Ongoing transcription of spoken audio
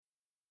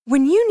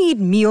When you need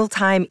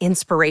mealtime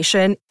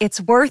inspiration,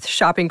 it's worth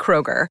shopping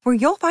Kroger, where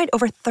you'll find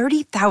over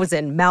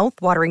 30,000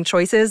 mouth-watering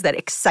choices that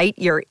excite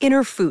your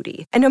inner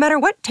foodie. And no matter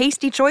what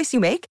tasty choice you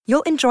make,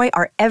 you'll enjoy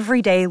our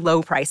everyday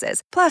low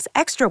prices, plus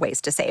extra ways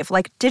to save,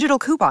 like digital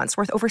coupons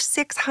worth over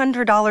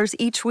 $600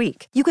 each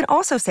week. You can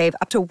also save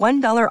up to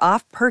 $1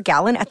 off per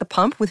gallon at the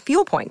pump with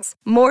fuel points.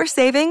 More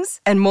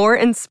savings and more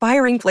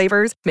inspiring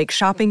flavors make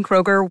shopping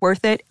Kroger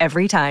worth it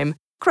every time.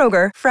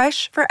 Kroger,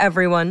 fresh for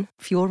everyone.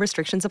 Fuel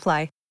restrictions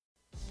apply.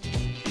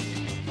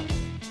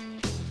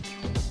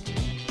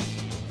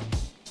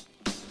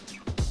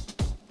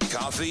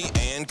 Coffee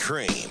and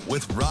Cream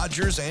with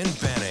Rogers and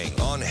Benning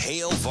on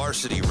Hail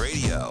Varsity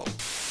Radio.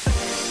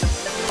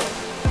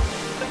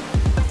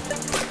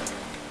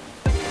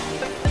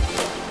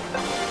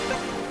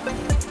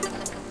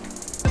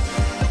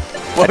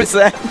 What was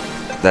that?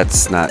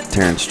 That's not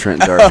Terrence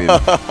Trent D'Arby.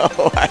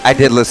 I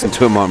did listen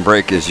to him on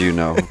break, as you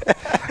know.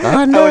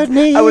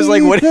 I was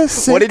like, what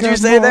did you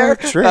say there?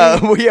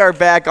 We are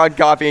back on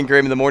Coffee and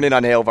Cream in the morning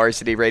on Hail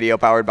Varsity Radio,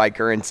 powered by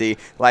Currency,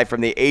 live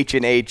from the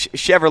H&H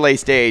Chevrolet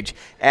stage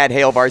at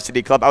Hail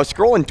Varsity Club. I was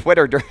scrolling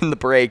Twitter during the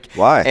break.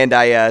 Why? And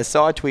I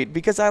saw a tweet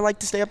because I like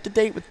to stay up to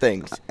date with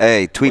things.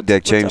 Hey,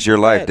 TweetDeck changed your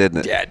life, didn't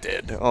it? Yeah, it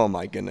did. Oh,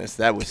 my goodness.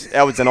 That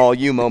was an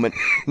all-you moment.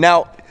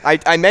 Now,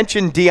 I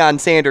mentioned Deion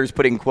Sanders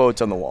putting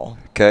quotes on the wall.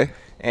 Okay.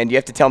 And you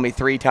have to tell me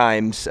 3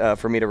 times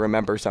for me to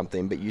remember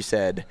something, but you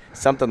said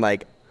something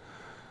like,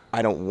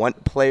 I don't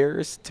want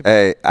players to.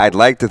 Hey, I'd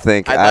like to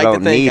think I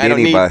don't need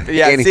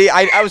anybody. See,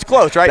 I was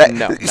close, right?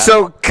 No.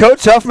 So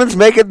Coach Huffman's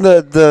making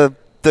the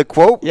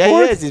quote Yeah,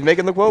 board? he is. He's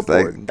making the quote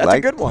board. That's a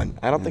good one.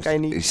 I don't think I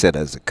need. He said,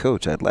 as a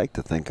coach, I'd like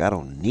to think I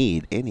don't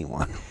need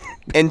anyone.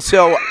 And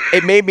so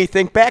it made me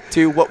think back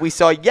to what we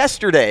saw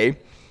yesterday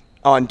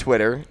on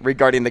Twitter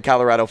regarding the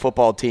Colorado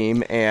football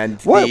team and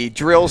the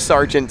drill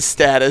sergeant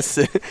status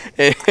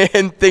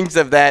and things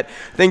of that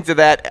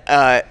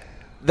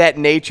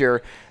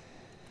nature.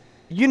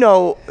 You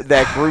know,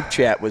 that group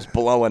chat was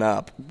blowing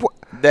up.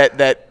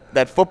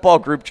 That football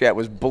group chat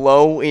was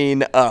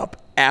blowing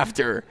up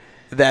after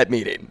that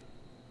meeting.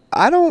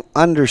 I don't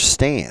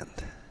understand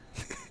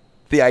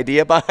the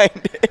idea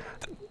behind it.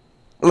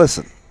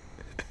 Listen,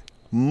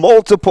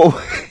 multiple.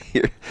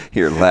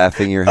 You're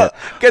laughing your head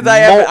because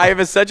I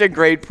have such a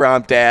great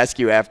prompt to ask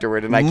you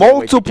afterward, and I can't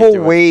wait to get multiple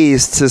to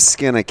ways to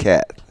skin a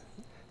cat.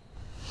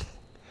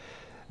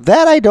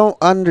 That I don't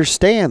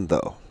understand,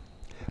 though.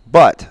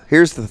 But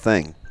here's the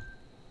thing.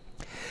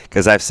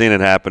 Because I've seen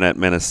it happen at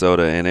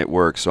Minnesota, and it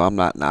works, so I'm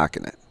not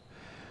knocking it.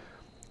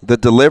 The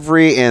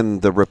delivery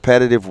and the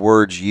repetitive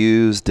words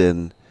used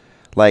and,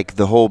 like,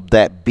 the whole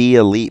that be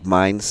elite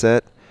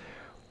mindset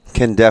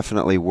can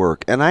definitely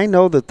work. And I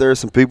know that there are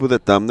some people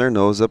that thumb their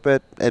nose up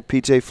at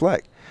PJ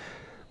Fleck.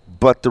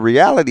 But the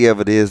reality of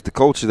it is the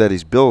culture that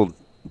he's building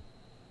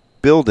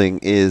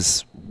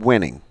is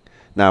winning.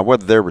 Now,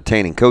 whether they're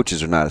retaining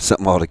coaches or not is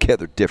something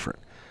altogether different.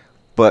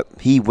 But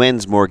he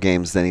wins more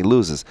games than he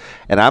loses.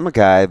 And I'm a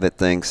guy that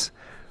thinks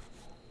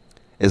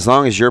as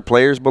long as your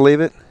players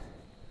believe it,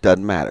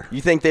 doesn't matter.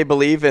 You think they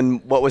believe in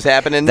what was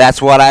happening?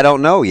 That's what I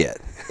don't know yet.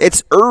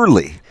 It's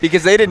early.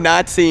 Because they did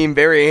not seem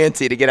very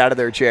antsy to get out of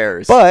their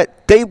chairs.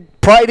 But they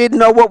probably didn't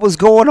know what was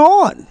going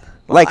on.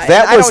 Like,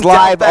 that was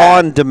live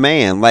on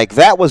demand. Like,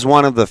 that was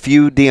one of the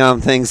few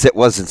Deion things that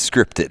wasn't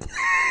scripted.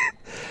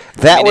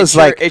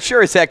 It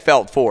sure as heck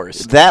felt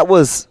forced. That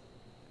was,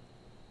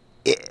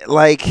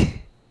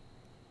 like,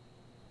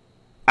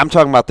 I'm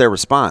talking about their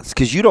response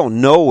because you don't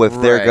know if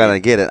they're going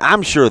to get it.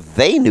 I'm sure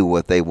they knew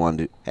what they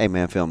wanted to. Hey,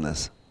 man, film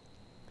this.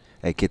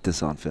 Hey, get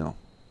this on film.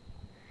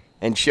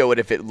 And show it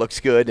if it looks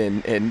good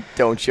and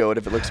don't show it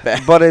if it looks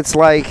bad. But it's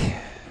like,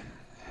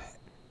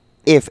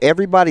 if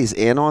everybody's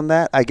in on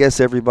that, I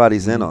guess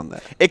everybody's in on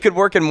that. It could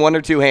work in one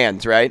or two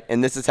hands, right?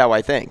 And this is how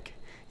I think.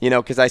 You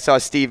know, because I saw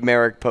Steve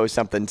Merrick post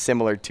something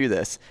similar to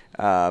this.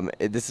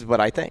 This is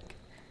what I think.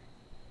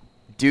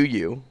 Do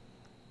you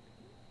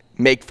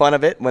make fun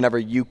of it whenever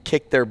you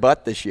kick their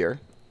butt this year,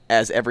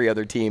 as every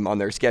other team on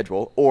their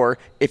schedule? Or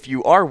if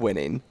you are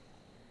winning,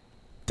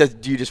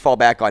 do you just fall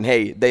back on,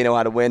 hey, they know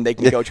how to win, they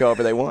can coach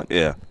however they want?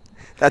 Yeah.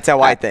 That's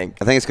how I think.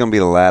 I think it's going to be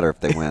the latter if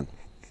they win.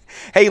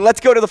 Hey, let's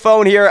go to the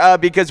phone here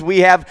because we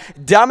have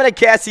Dominic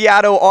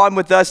Casiato on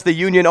with us, the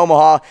Union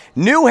Omaha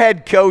new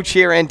head coach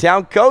here in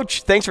town.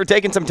 Coach, thanks for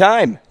taking some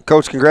time.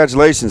 Coach,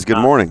 congratulations. Good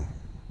morning.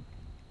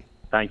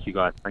 Thank you,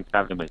 guys. Thanks for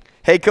having me.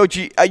 Hey, Coach,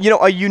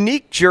 a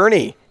unique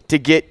journey to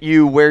get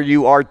you where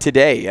you are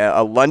today.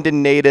 A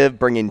London native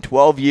bringing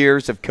 12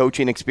 years of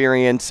coaching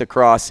experience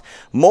across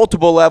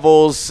multiple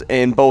levels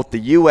in both the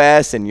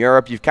U.S. and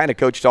Europe. You've kind of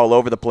coached all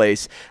over the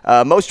place.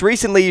 Most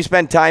recently, you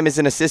spent time as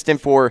an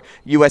assistant for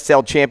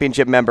USL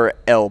Championship member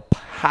El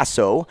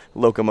Paso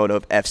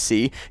Locomotive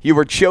FC. You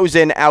were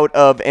chosen out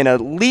of an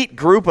elite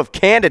group of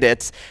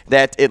candidates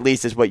that, at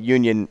least is what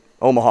Union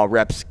Omaha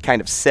reps kind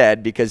of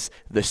said, because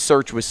the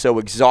search was so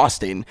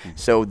exhausting.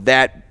 So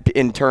that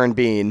in turn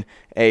being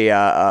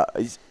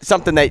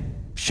something that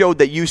showed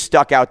that you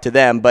stuck out to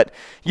them. But,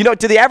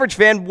 to the average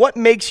fan, what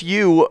makes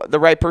you the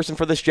right person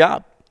for this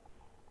job?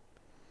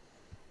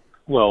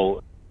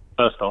 Well,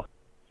 first off,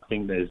 I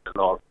think there's a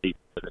lot of people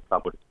at the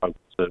club with spoken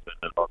to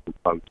and a lot of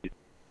coaches.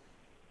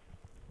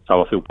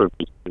 So I feel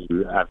privileged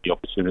to have the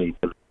opportunity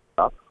to look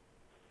up.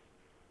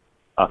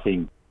 I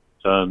think in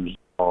terms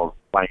of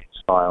playing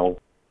style,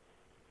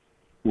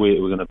 we're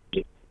going to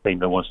be a team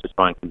that wants to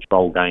try and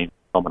control games,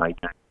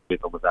 dominate games with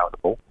or without the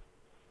ball.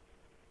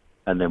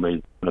 And then we're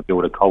going to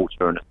build a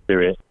culture and a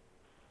spirit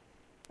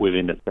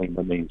within the team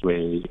that means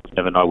we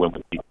never know when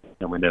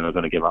we're never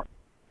going to give up.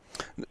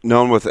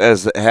 Known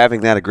as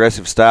having that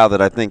aggressive style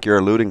that I think you're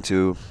alluding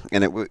to,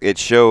 and it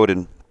showed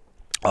in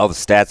all the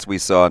stats we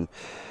saw in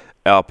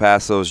El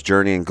Paso's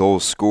journey and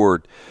goals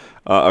scored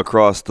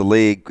across the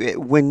league.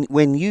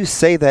 When you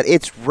say that,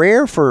 it's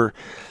rare for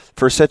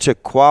such a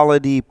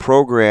quality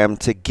program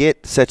to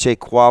get such a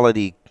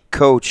quality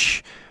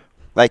coach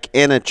like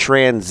in a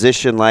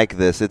transition like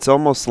this. It's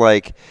almost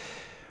like,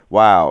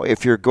 wow,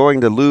 if you're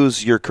going to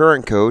lose your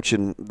current coach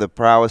and the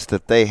prowess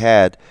that they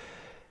had,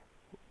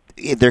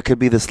 there could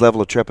be this level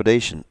of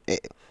trepidation.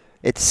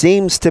 It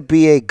seems to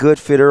be a good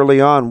fit early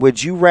on.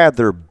 Would you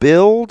rather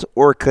build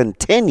or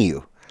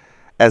continue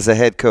as a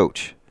head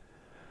coach?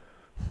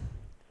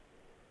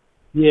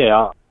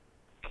 Yeah,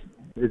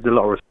 there's a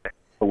lot of respect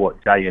for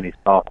what Jay and his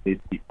staff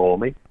did before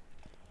me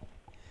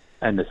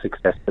and the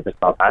success that the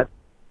club had,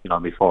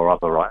 before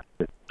I've arrived.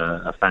 It's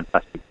a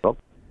fantastic job.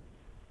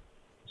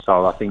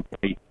 So I think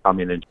he come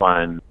in and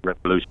try and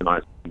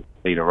revolutionise things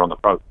would be the wrong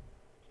approach.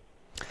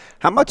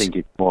 How much? I think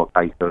it's more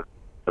a case of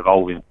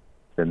evolving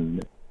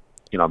and,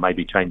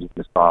 maybe changing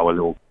the style a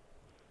little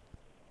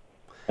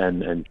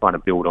and trying to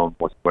build on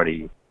what's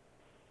already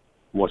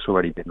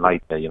been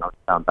laid there, the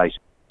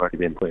foundation's already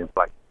been put in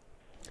place.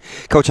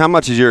 Coach, how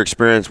much is your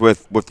experience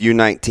with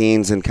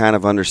U19s and kind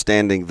of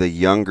understanding the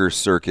younger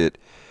circuit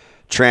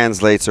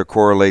translates or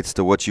correlates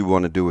to what you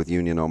want to do with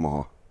Union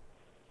Omaha?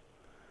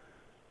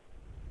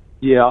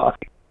 Yeah, I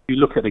think if you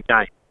look at the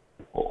game,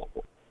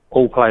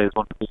 all players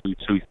want to do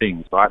two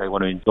things, right? They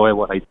want to enjoy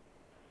what they do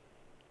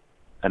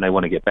and they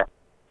want to get better,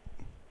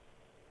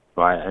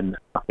 right? And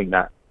I think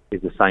that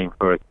is the same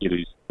for a kid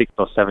who's 6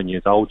 or 7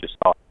 years old just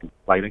starting to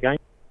play the game.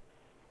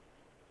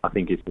 I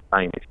think it's the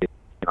same if it's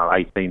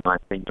 18,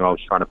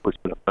 19-year-olds trying to push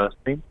for the first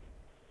team.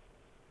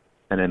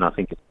 And then I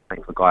think it's the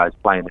same for guys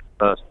playing in the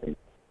first team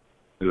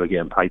who are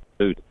getting paid to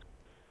do this.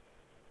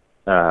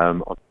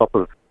 On top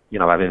of,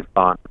 having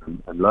fun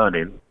and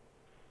learning,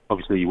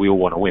 obviously we all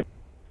want to win.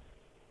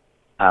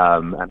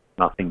 And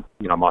I think,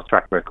 my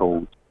track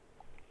record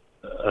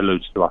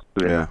alludes to us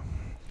doing it.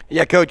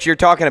 Yeah, Coach, you're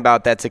talking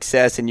about that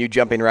success and you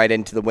jumping right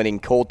into the winning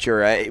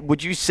culture.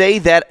 Would you say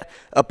that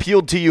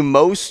appealed to you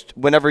most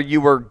whenever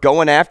you were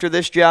going after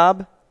this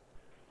job?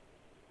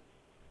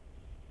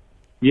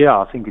 Yeah,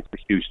 I think it's a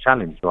huge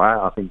challenge, right?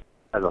 I think,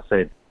 as I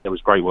said, there was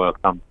great work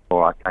done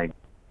before I came.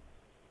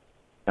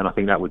 And I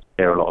think that would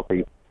scare a lot of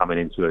people coming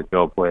into a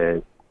job where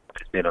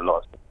there's been a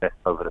lot of success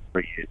over the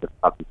 3 years that the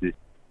club exists.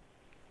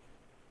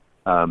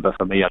 But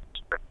for me, I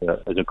just think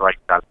as a great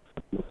challenge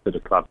to look at the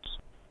club's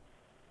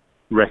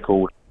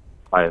record,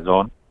 players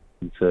on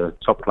into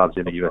top clubs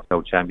in the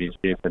USL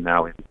Championship and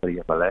now in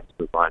the MLS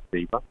with Ryan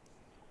Seaver.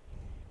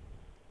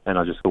 And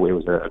I just thought it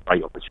was a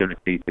great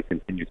opportunity to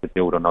continue to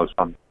build on those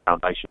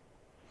foundations.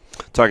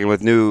 Talking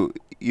with new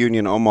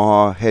Union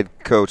Omaha head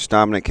coach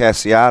Dominic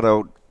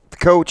Casiato.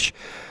 Coach,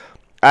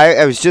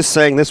 I was just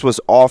saying this was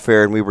off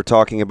air, and we were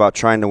talking about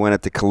trying to win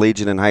at the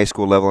collegiate and high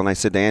school level, and I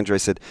said to Andrew, I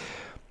said,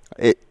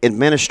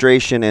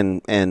 administration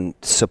and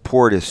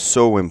support is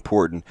so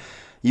important.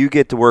 You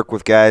get to work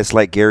with guys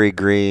like Gary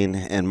Green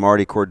and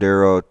Marty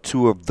Cordero,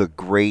 two of the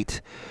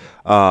great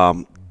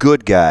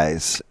good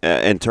guys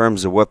in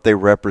terms of what they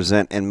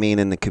represent and mean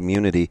in the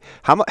community.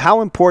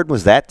 How important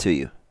was that to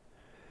you?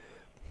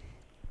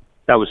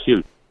 That was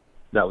huge.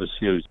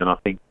 And I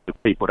think the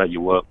people that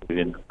you work with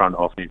in the front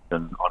office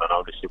and on an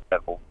ownership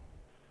level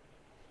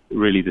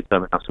really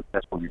determine how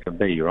successful you can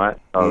be, right?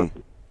 So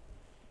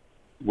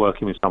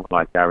working with someone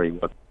like Gary,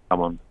 working with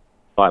someone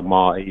like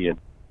Marty and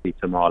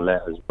Peter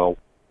Marlette as well,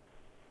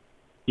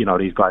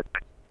 these guys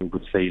have a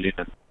good feeling,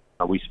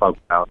 and we spoke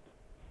about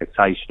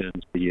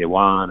expectations for year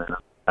one and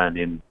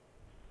understanding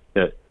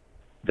that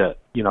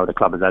the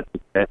club has had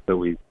success, but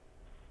we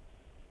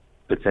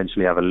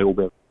potentially have a little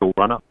bit of a short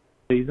run-up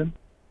season.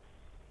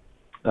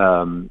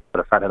 But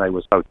the fact that they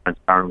were so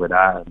transparent with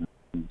that and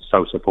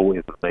so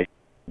supportive of me,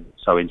 and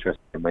so interested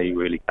in me,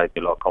 really gave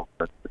me a lot of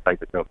confidence to take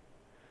the job.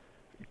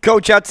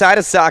 Coach, outside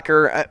of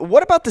soccer,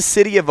 what about the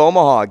city of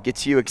Omaha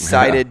gets you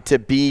excited to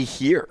be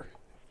here?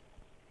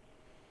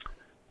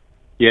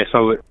 Yeah,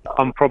 so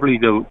I'm probably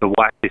the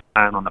whitest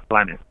man on the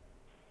planet.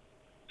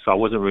 So I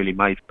wasn't really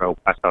made for El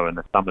Paso in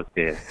the summers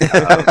here.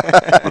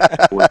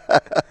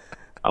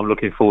 I'm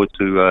looking forward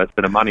to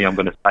the money I'm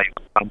going to save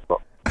on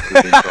Sunblock.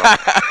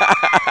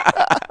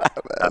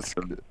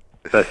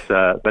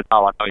 But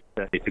no, I know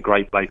it's a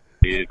great place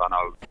to live. I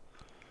know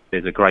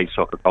there's a great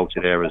soccer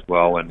culture there as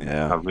well, and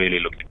I'm really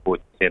looking forward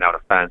to seeing how the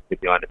fans get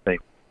behind the team.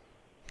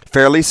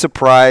 Fairly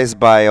surprised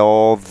by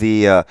all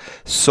the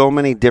so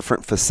many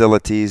different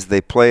facilities.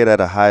 They play it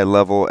at a high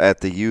level,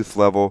 at the youth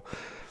level.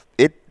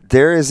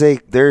 there is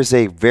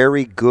a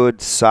very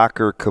good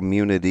soccer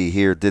community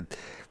here. Did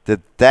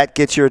that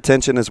get your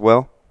attention as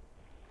well?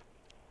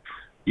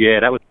 Yeah,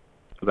 that was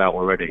about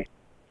already.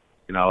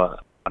 You know,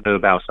 I knew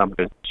about some of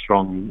the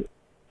strong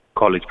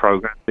college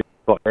programs that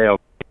you've got there. You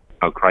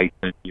know,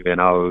 Creighton,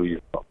 UNO,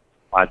 you've got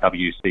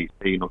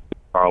IWCC, not too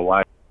far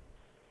away.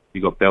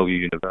 You've got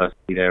Bellevue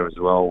University there as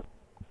well.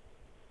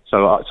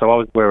 So I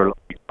was aware of a lot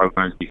of these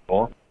programs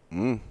before.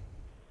 And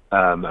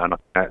I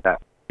think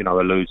that you know,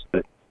 alludes to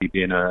it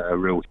being a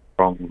real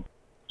strong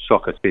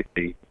soccer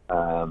city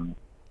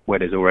where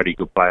there's already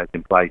good players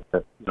in place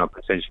that, you know,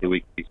 potentially we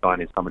could be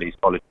signing some of these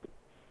colleges.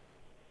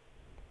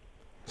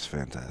 It's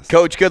fantastic.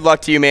 Coach, good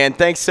luck to you, man.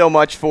 Thanks so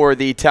much for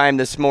the time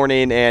this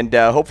morning, and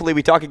hopefully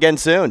we talk again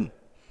soon.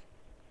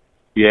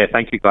 Yeah,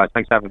 thank you, guys.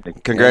 Thanks for having me.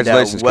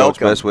 Congratulations, and, Coach.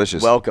 welcome, Best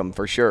wishes. Welcome,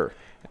 for sure.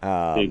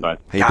 See you,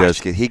 guys.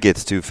 He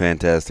gets two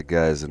fantastic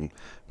guys, and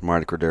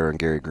Marty Cordero and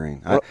Gary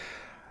Green.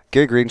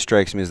 Gary Green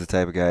strikes me as the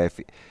type of guy, if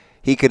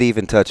he could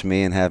even touch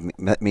me and have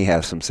me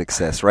have some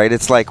success, right?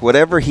 It's like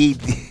whatever he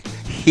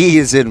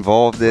is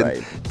involved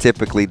in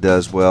typically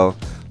does well.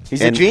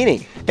 He's a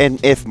genie.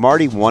 And if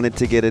Marty wanted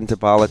to get into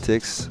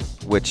politics,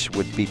 which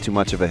would be too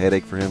much of a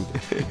headache for him,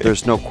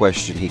 there's no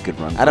question he could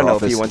run for I don't know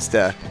office. if he wants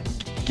to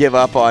give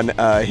up on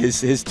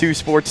his two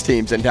sports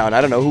teams in town.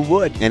 I don't know who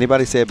would.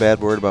 Anybody say a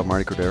bad word about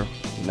Marty Cordero?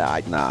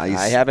 Nah, he's,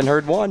 I haven't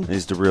heard one.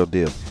 He's the real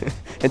deal.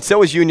 And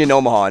so is Union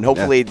Omaha, and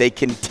hopefully they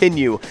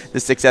continue the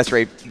success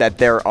rate that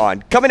they're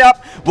on. Coming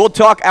up, we'll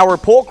talk our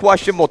poll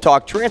question, we'll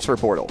talk transfer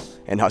portal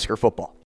and Husker football.